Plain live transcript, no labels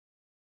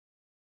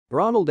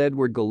Ronald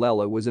Edward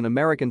Galella was an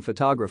American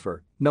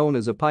photographer, known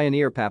as a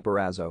pioneer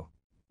paparazzo.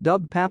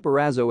 Dubbed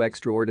Paparazzo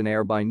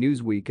Extraordinaire by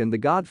Newsweek and the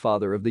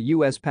godfather of the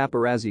U.S.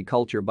 paparazzi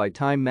culture by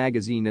Time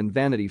magazine and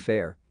Vanity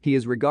Fair, he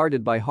is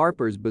regarded by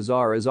Harper's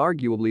Bazaar as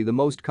arguably the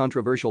most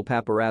controversial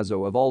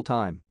paparazzo of all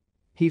time.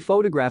 He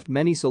photographed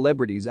many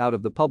celebrities out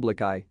of the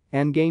public eye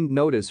and gained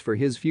notice for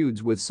his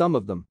feuds with some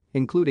of them,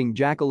 including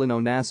Jacqueline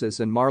Onassis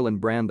and Marlon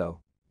Brando.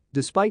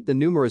 Despite the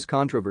numerous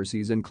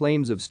controversies and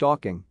claims of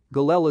stalking,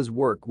 Galella's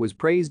work was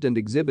praised and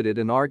exhibited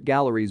in art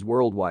galleries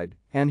worldwide,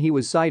 and he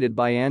was cited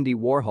by Andy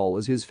Warhol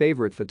as his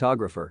favorite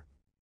photographer.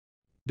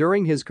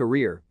 During his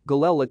career,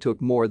 Galella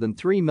took more than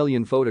 3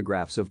 million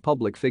photographs of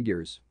public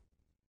figures.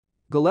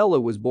 Galella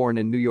was born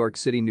in New York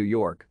City, New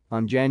York,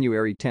 on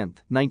January 10,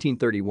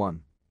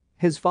 1931.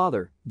 His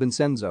father,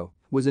 Vincenzo,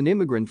 was an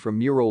immigrant from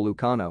Muro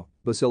Lucano,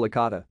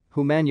 Basilicata,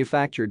 who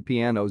manufactured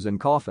pianos and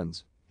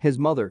coffins. His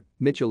mother,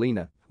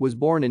 Michelina, was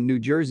born in New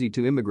Jersey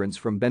to immigrants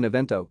from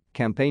Benevento,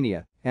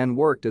 Campania, and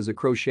worked as a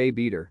crochet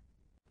beater.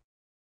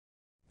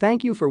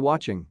 Thank you for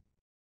watching.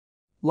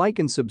 Like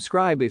and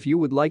subscribe if you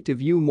would like to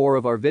view more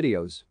of our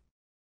videos.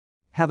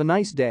 Have a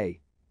nice day.